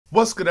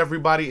What's good,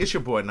 everybody? It's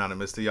your boy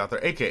Anonymous, the author,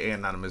 aka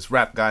Anonymous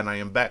Rap Guy, and I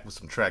am back with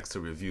some tracks to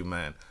review,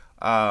 man.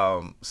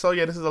 So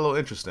yeah, this is a little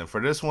interesting.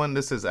 For this one,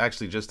 this is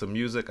actually just the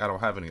music. I don't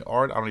have any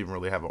art. I don't even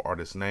really have an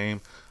artist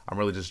name. I'm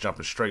really just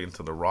jumping straight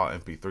into the raw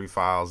MP3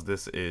 files.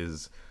 This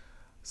is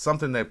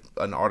something that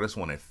an artist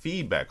wanted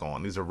feedback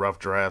on. These are rough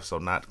drafts, so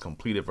not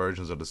completed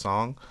versions of the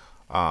song.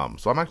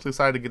 So I'm actually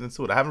excited to get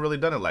into it. I haven't really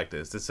done it like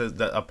this. This says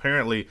that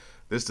apparently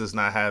this does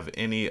not have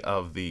any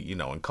of the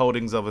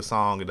encodings of a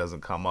song. It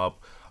doesn't come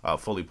up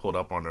fully pulled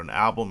up on an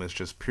album. It's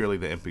just purely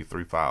the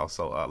MP3 file.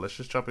 So let's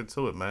just jump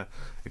into it, man.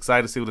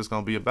 Excited to see what it's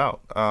gonna be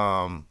about.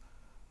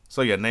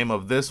 So yeah, name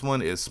of this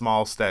one is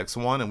SMALLSTACKS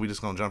 1, and we're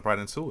just gonna jump right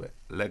into it.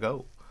 Let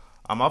go.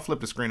 I'll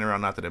flip the screen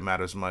around, not that it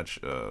matters much,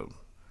 so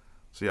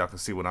y'all can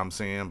see what I'm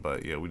seeing.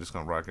 But yeah, we're just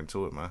gonna rock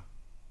into it, man.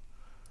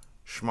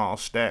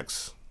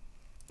 SMALLSTACKS.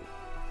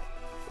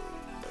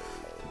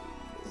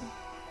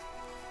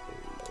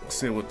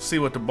 See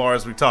what the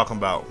bars we talking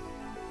about.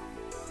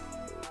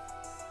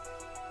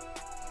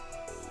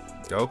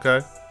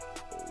 Okay.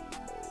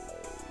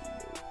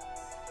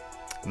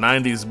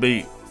 90s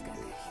beat.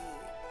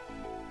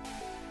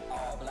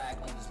 All black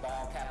on this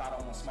ball cap, I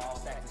don't want small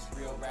stack, this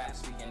real rap,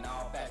 speaking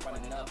all facts,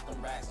 running up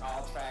them racks,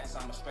 all tracks,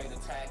 I'm a straight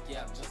attack,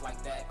 yep, just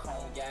like that,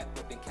 cognac,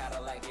 whipping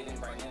Cadillac,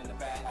 getting right in the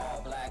back.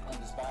 All black on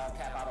this ball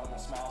cap, I don't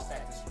want small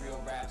stack, this real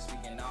rap,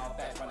 speaking all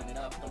facts, running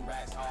up them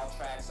racks, all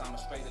tracks, I'm a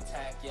straight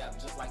attack, yep,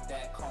 just like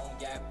that,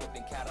 cognac,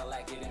 whipping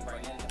Cadillac, getting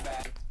right in the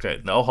back. Okay,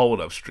 no hold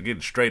up,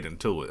 getting straight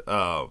into it.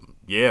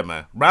 Yeah,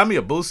 man. Remind me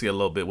of Boosie a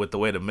little bit with the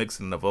way the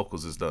mixing and the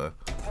vocals is done.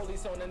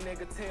 Police on a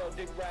nigga tail,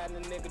 dick riding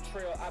a nigga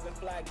trail. I've been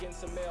fly getting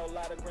some mail,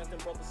 lot of grants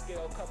and broke the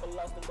scale. Couple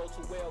lost and go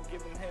too well,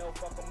 give them hell,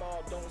 fuck them all.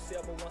 Don't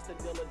sell, but once the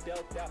dealer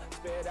dealt out,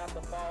 spared out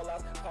the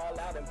fallouts, call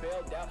out and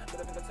bailed out.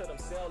 But if to them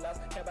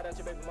sellouts, can't buy that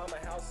your baby mama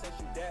house since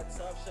you that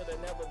tough. Should've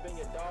never been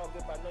your dog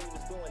if I know you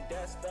was doing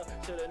that stuff.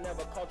 Should've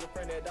never called your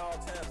friend at all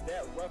times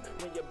that rough.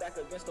 When you're back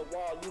against the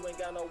wall, you ain't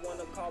got no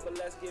one to call, but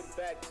let's get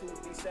back to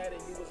be sad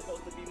and you was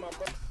supposed to be my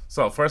brother.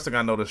 So first thing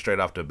I noticed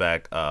straight off the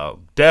back,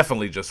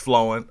 definitely just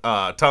flowing,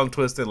 tongue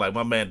twisted. Like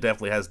my man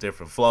definitely has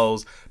different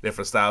flows,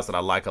 different styles that I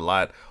like a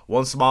lot.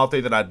 One small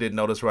thing that I did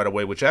notice right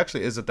away, which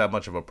actually isn't that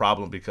much of a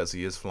problem because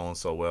he is flowing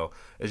so well,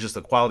 is just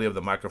the quality of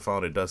the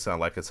microphone. It does sound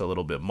like it's a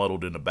little bit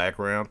muddled in the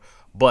background,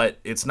 but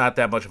it's not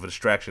that much of a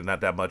distraction,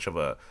 not that much of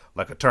a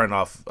turn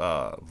off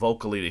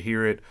vocally to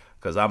hear it.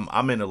 Cause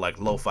I'm into like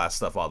lo-fi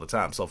stuff all the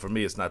time, so for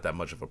me it's not that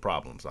much of a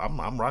problem. So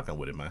I'm rocking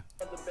with it, man.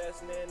 The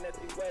best man that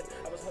you wet.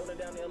 I was holding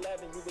down the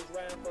 11, you was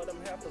riding for them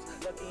heifers.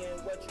 Lucky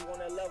ain't what you on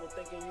that level,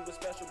 thinking you was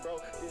special, bro.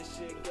 This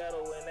shit ghetto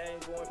and I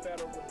ain't going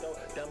federal though.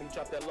 Dummy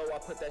drop that low, I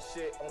put that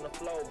shit on the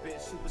floor. Bitch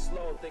super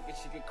slow, thinking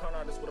she could con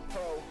artist with a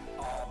pro.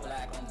 All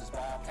black on this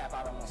ball cap,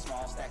 I don't want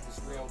small stack,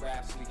 this real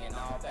rap, speaking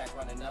all facts,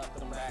 running up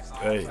them racks,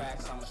 all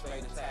tracks, I'm a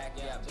straight attack,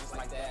 yeah, just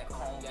like that,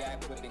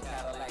 cognac, whipping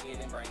Cadillac,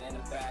 getting brain in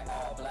the back.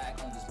 All black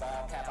on this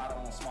ball cap, I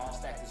don't want small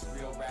stack, this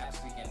real rap,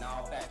 speaking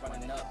all facts,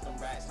 running up them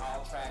racks,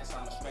 all tracks,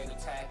 I'm a straight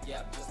attack,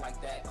 yep, just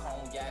like that,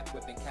 cognac,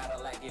 whipping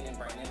Cadillac, getting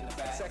brain in the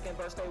back. Second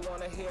verse, they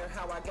wanna hear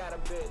how I got a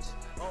bitch.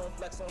 On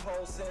flex on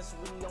whole since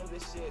we on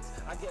this shit.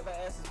 I give her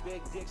asses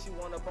big dick, she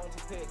want a bone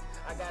to pick.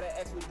 I got an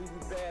ex with do you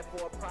bad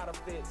for a Prada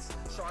fits.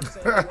 Sharks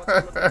in the water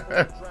looking for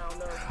a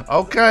drowner.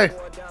 Okay.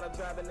 Down, I'm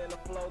driving in a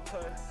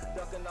floater.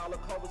 Ducking all the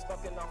covers,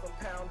 fucking off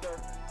a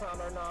pounder.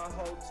 Clowner, not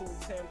hold too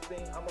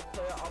tempting. I'm a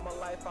player all my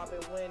life, I've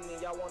been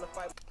winning. Y'all wanna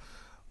fight?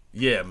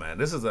 Yeah, man,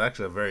 this is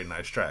actually a very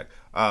nice track.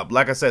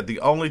 Like I said,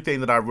 the only thing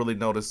that I really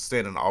noticed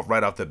standing off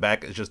right off the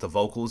back is just the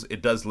vocals.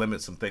 It does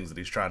limit some things that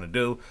he's trying to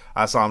do.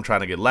 I saw him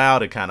trying to get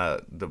loud. It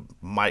the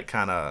mic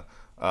kind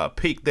of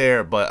peaked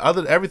there, but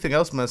everything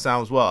else, man,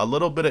 sounds well. A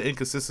little bit of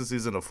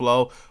inconsistencies in the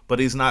flow, but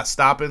he's not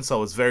stopping,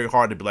 so it's very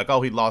hard to be like,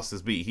 oh, he lost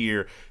his beat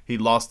here, he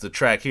lost the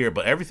track here,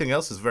 but everything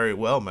else is very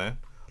well, man.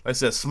 Like I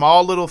said,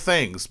 small little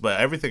things, but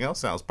everything else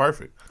sounds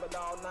perfect. But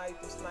all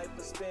night, the sniper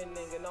spinning,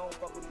 and I don't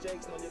fuck with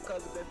Jakes. Know your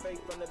cousin been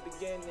fake from the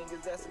beginning.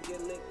 His ass will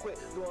get lit quick.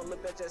 Doing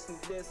lip at just and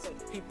listen.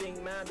 He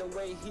think mind the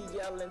way he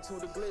yelling to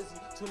the glizzy.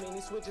 Too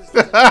many switches.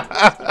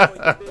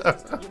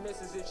 You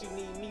misses if you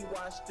need me,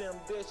 wash them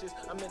dishes.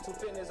 I'm into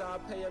fitness, I'll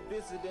pay a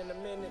visit in a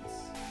minute.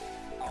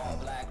 All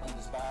black on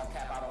this ball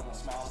cap, I don't want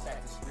small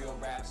stack, this real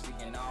rap,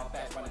 speaking all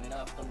facts, running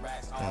up them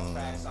racks, all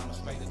tracks, I'm a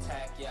straight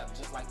attack, yep,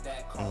 just like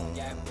that,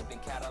 cognac, whipping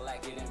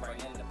Cadillac, getting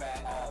right in the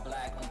back. All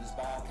black on this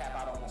ball cap,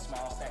 I don't want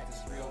small stack,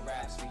 this real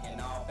rap, speaking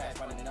all facts,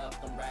 running up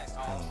them racks,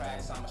 all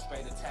tracks, I'm a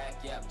straight attack,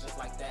 yep, just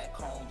like that,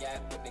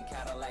 cognac, whipping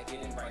Cadillac,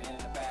 getting right in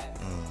the back.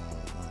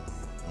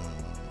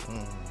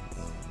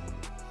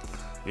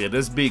 Yeah,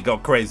 this beat go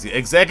crazy.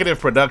 Executive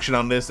production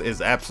on this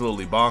is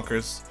absolutely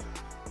bonkers.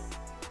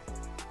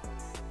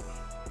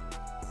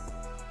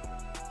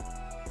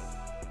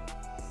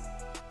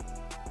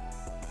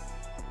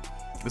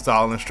 It's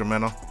all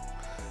instrumental.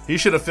 He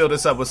should have filled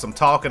this up with some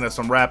talking or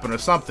some rapping or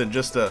something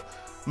just to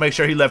make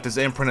sure he left his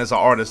imprint as an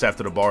artist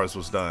after the bars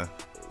was done.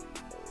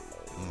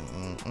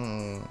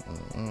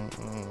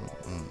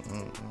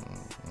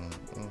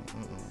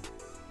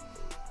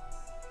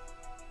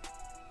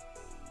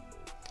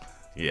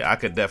 Yeah, I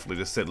could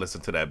definitely just sit and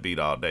listen to that beat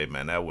all day,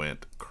 man. That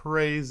went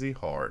crazy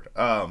hard.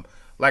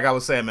 Like I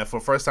was saying, man, for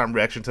first time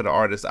reaction to the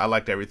artist, I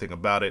liked everything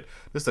about it.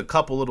 Just a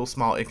couple little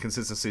small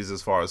inconsistencies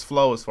as far as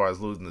flow, as far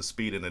as losing the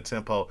speed and the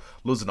tempo,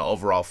 losing the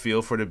overall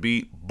feel for the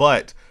beat.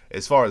 But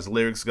as far as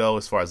lyrics go,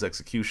 as far as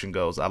execution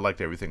goes, I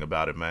liked everything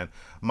about it, man.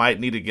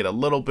 Might need to get a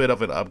little bit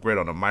of an upgrade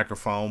on the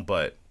microphone,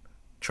 but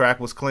track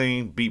was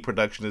clean, beat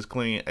production is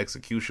clean,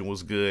 execution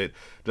was good.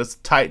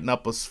 Just tighten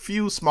up a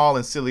few small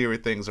ancillary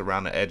things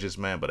around the edges,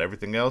 man. But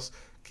everything else,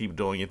 keep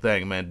doing your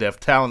thing, man.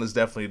 Talent is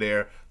definitely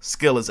there.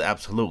 Skill is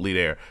absolutely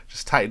there.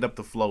 Just tighten up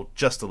the flow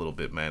just a little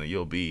bit, man, and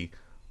you'll be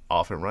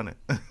off and running.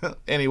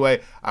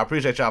 Anyway, I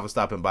appreciate y'all for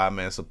stopping by,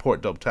 man.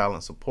 Support dope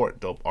talent, support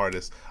dope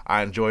artists.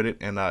 I enjoyed it,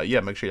 and yeah,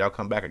 make sure y'all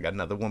come back. I got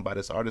another one by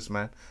this artist,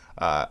 man,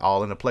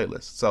 all in the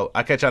playlist. So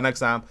I'll catch y'all next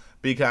time.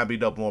 Be kind, be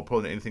dope, more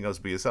important than anything else,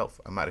 be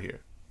yourself. I'm out of here.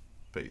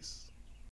 Peace.